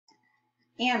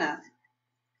Anna.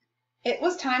 It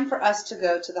was time for us to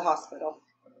go to the hospital.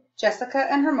 Jessica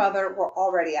and her mother were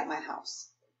already at my house.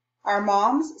 Our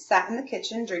moms sat in the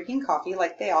kitchen drinking coffee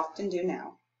like they often do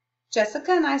now.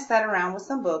 Jessica and I sat around with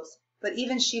some books, but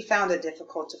even she found it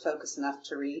difficult to focus enough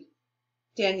to read.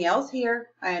 Danielle's here,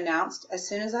 I announced as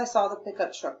soon as I saw the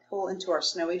pickup truck pull into our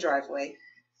snowy driveway.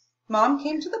 Mom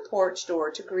came to the porch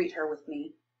door to greet her with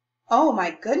me. "Oh,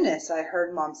 my goodness," I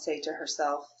heard Mom say to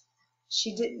herself.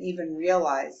 She didn't even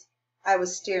realize I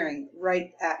was staring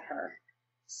right at her.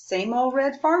 Same old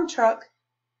red farm truck.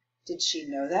 Did she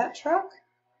know that truck?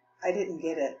 I didn't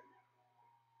get it.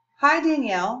 "Hi,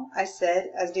 Danielle," I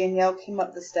said as Danielle came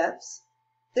up the steps.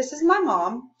 "This is my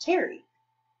mom, Terry."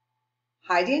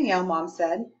 "Hi, Danielle," Mom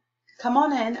said. "Come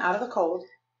on in out of the cold."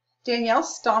 Danielle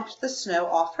stomped the snow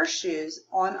off her shoes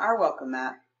on our welcome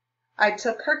mat. I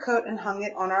took her coat and hung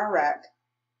it on our rack.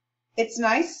 "It's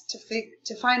nice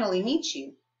to finally meet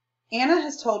you. Anna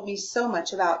has told me so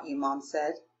much about you," Mom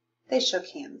said. They shook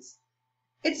hands.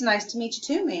 "It's nice to meet you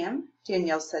too, ma'am,"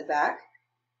 Danielle said back.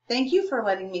 "Thank you for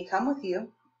letting me come with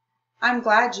you." "I'm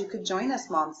glad you could join us,"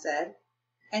 Mom said.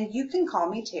 "And you can call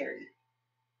me Terry."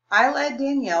 I led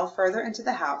Danielle further into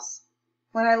the house.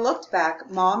 When I looked back,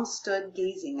 Mom stood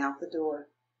gazing out the door.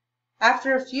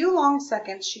 After a few long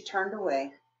seconds, she turned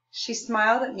away. She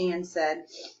smiled at me and said,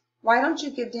 "Why don't you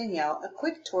give Danielle a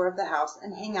quick tour of the house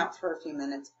and hang out for a few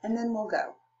minutes, and then we'll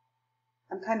go?"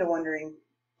 I'm kind of wondering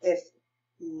if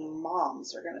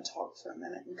moms are going to talk for a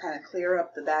minute and kind of clear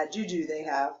up the bad juju they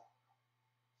have.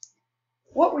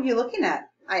 "What were you looking at?"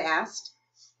 I asked.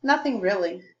 "Nothing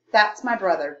really. That's my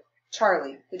brother,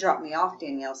 Charlie, who dropped me off,"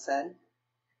 Danielle said.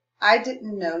 "I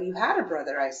didn't know you had a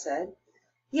brother," I said.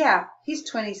 "Yeah, he's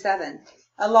 27,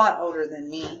 a lot older than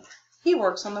me. He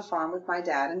works on the farm with my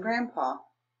dad and grandpa."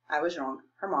 I was wrong.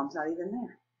 Her mom's not even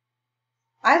there.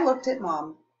 I looked at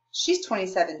Mom. She's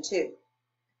 27 too.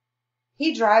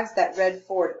 "He drives that red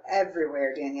Ford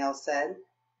everywhere," Danielle said.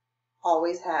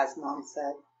 "Always has," Mom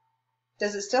said.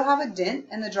 "Does it still have a dent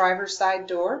in the driver's side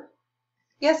door?"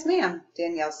 "Yes, ma'am,"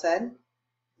 Danielle said.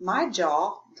 My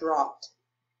jaw dropped.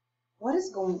 What is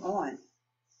going on?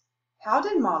 How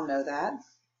did Mom know that?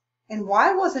 And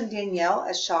why wasn't Danielle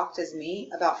as shocked as me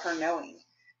about her knowing?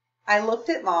 I looked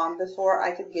at Mom before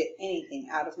I could get anything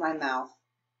out of my mouth.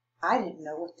 I didn't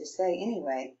know what to say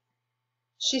anyway.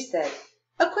 She said,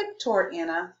 "A quick tour,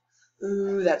 Anna."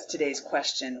 Ooh, that's today's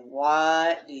question.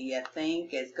 What do you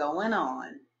think is going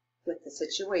on with the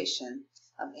situation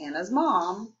of Anna's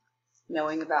mom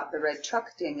knowing about the red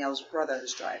truck Danielle's brother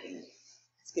is driving?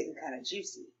 It's getting kind of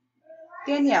juicy.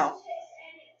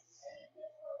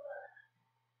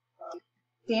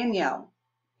 Danielle,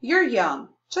 you're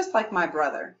young, just like my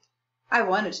brother," I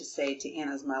wanted to say to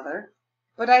Anna's mother,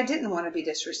 but I didn't want to be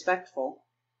disrespectful,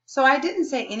 so I didn't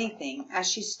say anything as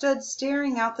she stood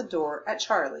staring out the door at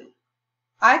Charlie.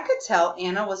 I could tell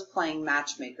Anna was playing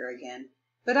matchmaker again,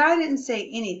 but I didn't say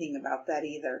anything about that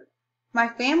either. My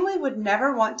family would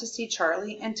never want to see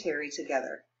Charlie and Terry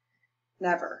together.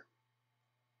 Never.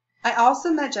 I also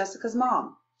met Jessica's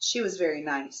mom. She was very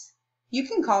nice. "You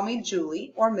can call me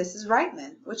Julie or Mrs.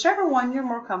 Reitman, whichever one you're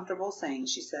more comfortable saying,"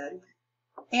 she said.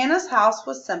 Anna's house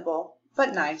was simple,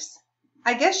 but nice.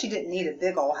 I guess you didn't need a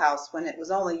big old house when it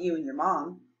was only you and your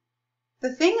mom.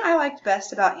 The thing I liked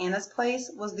best about Anna's place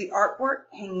was the artwork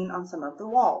hanging on some of the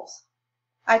walls.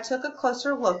 I took a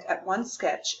closer look at one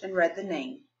sketch and read the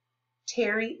name,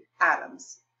 Terry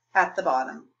Adams, at the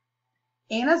bottom.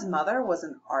 Anna's mother was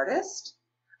an artist?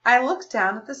 I looked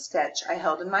down at the sketch I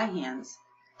held in my hands,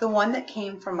 the one that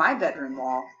came from my bedroom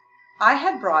wall. I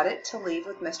had brought it to leave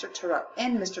with Mr. Terupt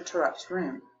in Mr. Terupt's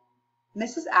room.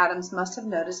 Mrs. Adams must have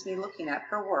noticed me looking at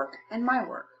her work and my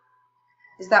work.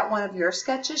 "Is that one of your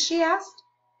sketches?" she asked.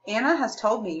 "Anna has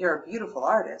told me you're a beautiful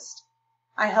artist."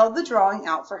 I held the drawing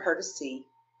out for her to see,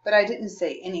 but I didn't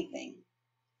say anything.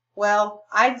 "Well,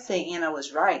 I'd say Anna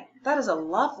was right. That is a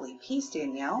lovely piece,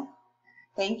 Danielle."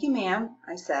 "Thank you, ma'am,"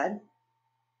 I said.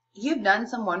 "You've done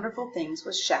some wonderful things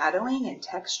with shadowing and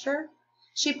texture."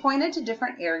 She pointed to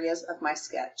different areas of my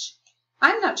sketch.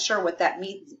 "I'm not sure what that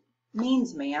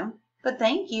means, ma'am, but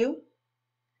thank you."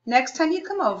 "Next time you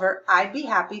come over, I'd be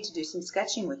happy to do some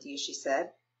sketching with you," she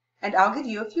said, "and I'll give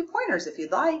you a few pointers if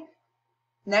you'd like."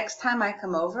 "Next time I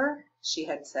come over," she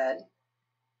had said.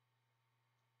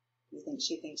 You think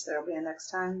she thinks there'll be a next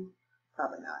time?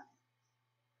 Probably not.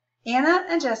 Anna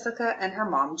and Jessica and her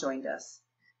mom joined us.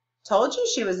 "Told you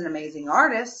she was an amazing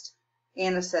artist,"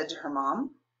 Anna said to her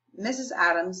mom. Mrs.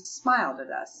 Adams smiled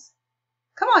at us.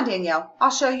 "Come on, Danielle.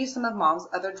 I'll show you some of Mom's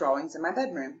other drawings in my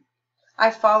bedroom." I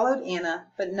followed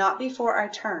Anna, but not before I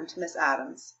turned to Miss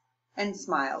Adams and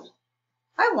smiled.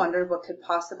 I wondered what could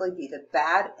possibly be the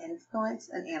bad influence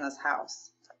in Anna's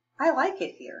house. I like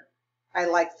it here. I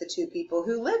liked the two people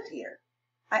who lived here.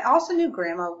 I also knew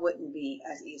Grandma wouldn't be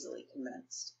as easily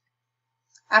convinced.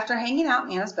 After hanging out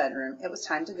in Anna's bedroom, it was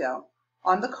time to go.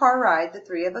 On the car ride, the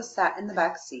three of us sat in the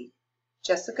back seat.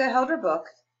 Jessica held her book,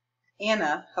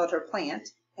 Anna held her plant,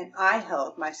 and I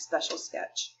held my special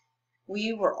sketch.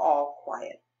 We were all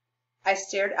quiet. I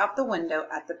stared out the window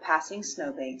at the passing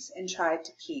snowbanks and tried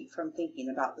to keep from thinking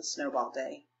about the snowball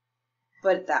day.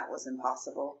 But that was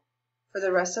impossible. For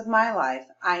the rest of my life,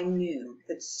 I knew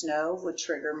that snow would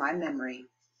trigger my memory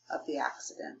of the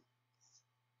accident.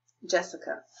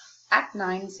 Jessica, Act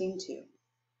 9, Scene 2.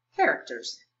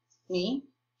 Characters. Me.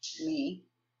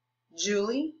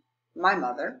 Julie, my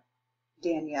mother.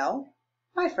 Danielle,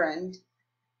 my friend.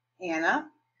 Anna,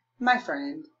 my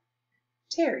friend.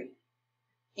 Terry,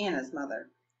 Anna's mother.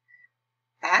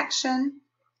 Action!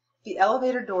 The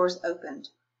elevator doors opened.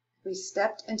 We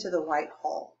stepped into the white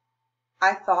hall.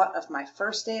 I thought of my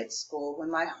first day at school when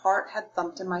my heart had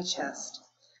thumped in my chest.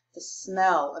 The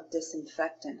smell of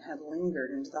disinfectant had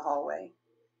lingered into the hallway.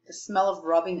 The smell of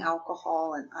rubbing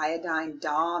alcohol and iodine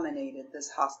dominated this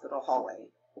hospital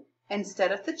hallway.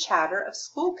 Instead of the chatter of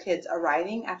school kids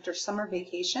arriving after summer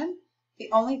vacation,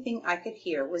 the only thing I could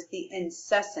hear was the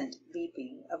incessant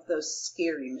beeping of those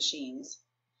scary machines.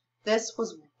 This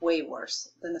was way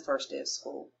worse than the first day of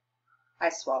school. I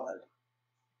swallowed.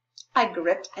 I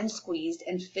gripped and squeezed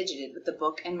and fidgeted with the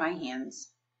book in my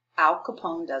hands. Al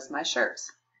Capone Does My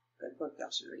Shirts. Good book,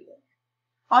 y'all should read it.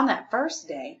 On that first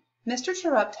day, Mr.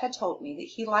 Terupt had told me that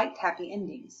he liked happy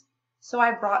endings, so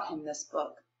I brought him this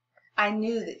book. I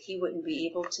knew that he wouldn't be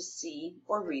able to see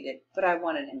or read it, but I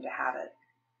wanted him to have it.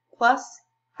 Plus,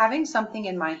 having something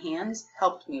in my hands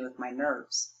helped me with my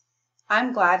nerves.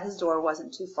 I'm glad his door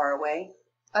wasn't too far away.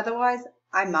 Otherwise,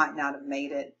 I might not have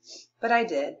made it. But I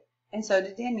did, and so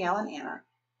did Danielle and Anna.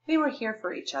 We were here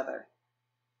for each other.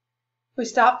 We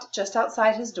stopped just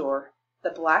outside his door. The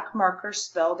black marker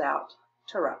spelled out,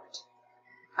 Terupt.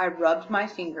 I rubbed my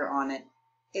finger on it.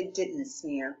 It didn't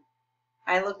smear.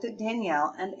 I looked at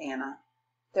Danielle and Anna.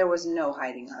 There was no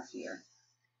hiding our fear.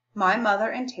 My mother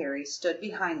and Terry stood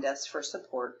behind us for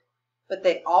support, but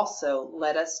they also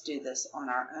let us do this on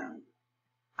our own.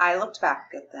 I looked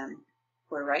back at them.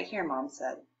 We're right here, Mom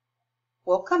said.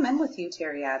 We'll come in with you,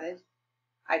 Terry added.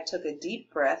 I took a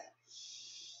deep breath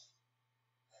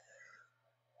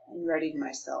and readied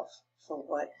myself for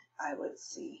what I would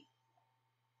see.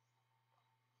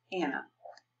 Anna.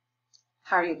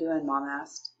 How are you doing, Mom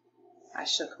asked. I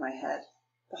shook my head.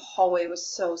 The hallway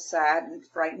was so sad and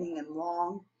frightening and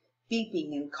long.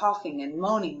 Beeping and coughing and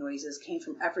moaning noises came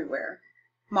from everywhere.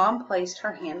 Mom placed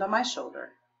her hand on my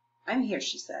shoulder. I'm here,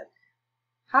 she said.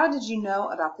 How did you know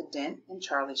about the dent in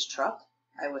Charlie's truck?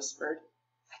 I whispered.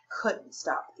 I couldn't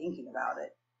stop thinking about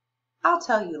it. I'll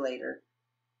tell you later.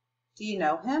 Do you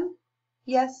know him?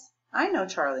 Yes, I know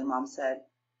Charlie, Mom said.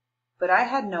 But I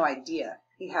had no idea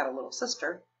he had a little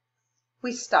sister.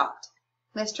 We stopped.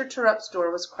 Mr. Terupt's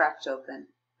door was cracked open,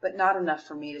 but not enough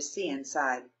for me to see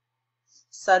inside.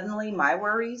 Suddenly, my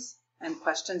worries and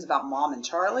questions about Mom and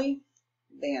Charlie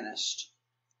vanished.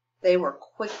 They were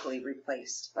quickly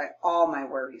replaced by all my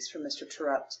worries for Mr.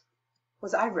 Terupt.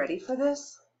 Was I ready for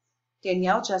this?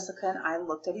 Danielle, Jessica, and I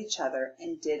looked at each other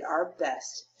and did our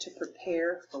best to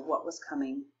prepare for what was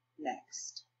coming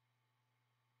next.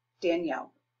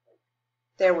 Danielle.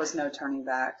 There was no turning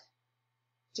back.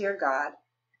 Dear God,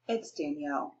 it's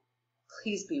Danielle.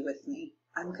 Please be with me.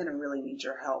 I'm going to really need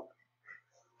your help.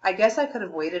 I guess I could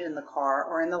have waited in the car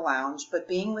or in the lounge, but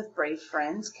being with brave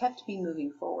friends kept me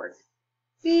moving forward.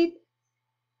 Beep,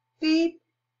 beep.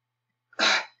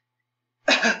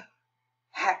 Hack,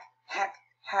 hack,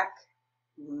 hack.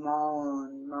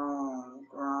 Moan, moan,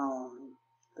 groan.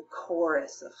 The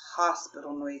chorus of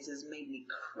hospital noises made me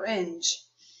cringe.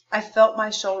 I felt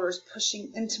my shoulders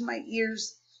pushing into my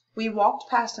ears. We walked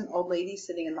past an old lady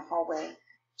sitting in the hallway.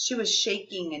 She was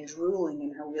shaking and drooling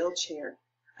in her wheelchair.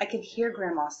 I could hear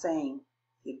Grandma saying,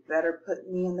 "You'd better put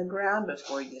me in the ground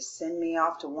before you send me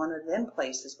off to one of them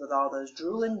places with all those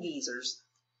drooling geezers."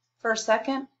 For a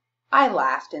second, I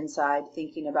laughed inside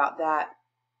thinking about that,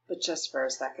 but just for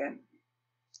a second.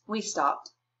 We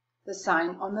stopped. The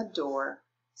sign on the door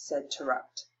said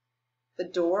Terupt. The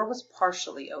door was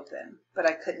partially open, but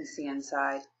I couldn't see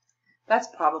inside. That's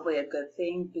probably a good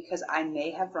thing because I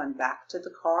may have run back to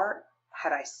the car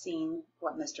had I seen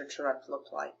what Mr. Terupt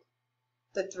looked like.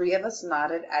 The three of us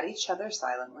nodded at each other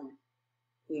silently.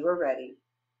 We were ready,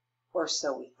 or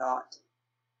so we thought.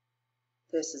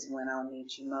 This is when I'll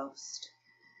need you most.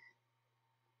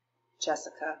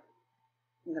 Jessica.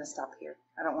 I'm going to stop here.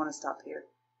 I don't want to stop here,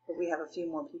 but we have a few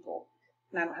more people,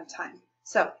 and I don't have time.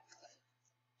 So,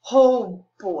 oh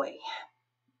boy,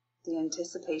 the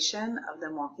anticipation of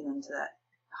them walking into that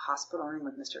hospital room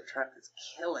with Mr. Truck is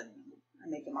killing me. I'm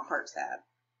making my heart sad,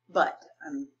 but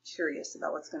I'm curious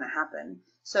about what's going to happen.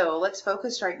 So let's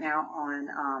focus right now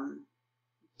on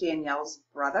Danielle's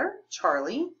brother,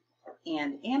 Charlie,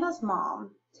 and Anna's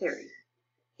mom, Terry,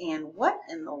 and what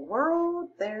in the world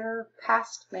their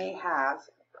past may have,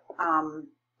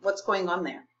 what's going on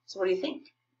there. So what do you think?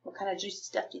 What kind of juicy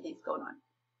stuff do you think is going on?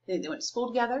 Do you think they went to school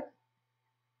together?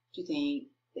 Do you think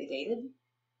they dated?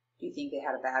 Do you think they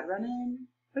had a bad run-in?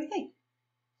 What do you think?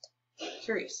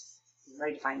 Curious. I'm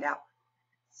ready to find out.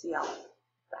 See y'all.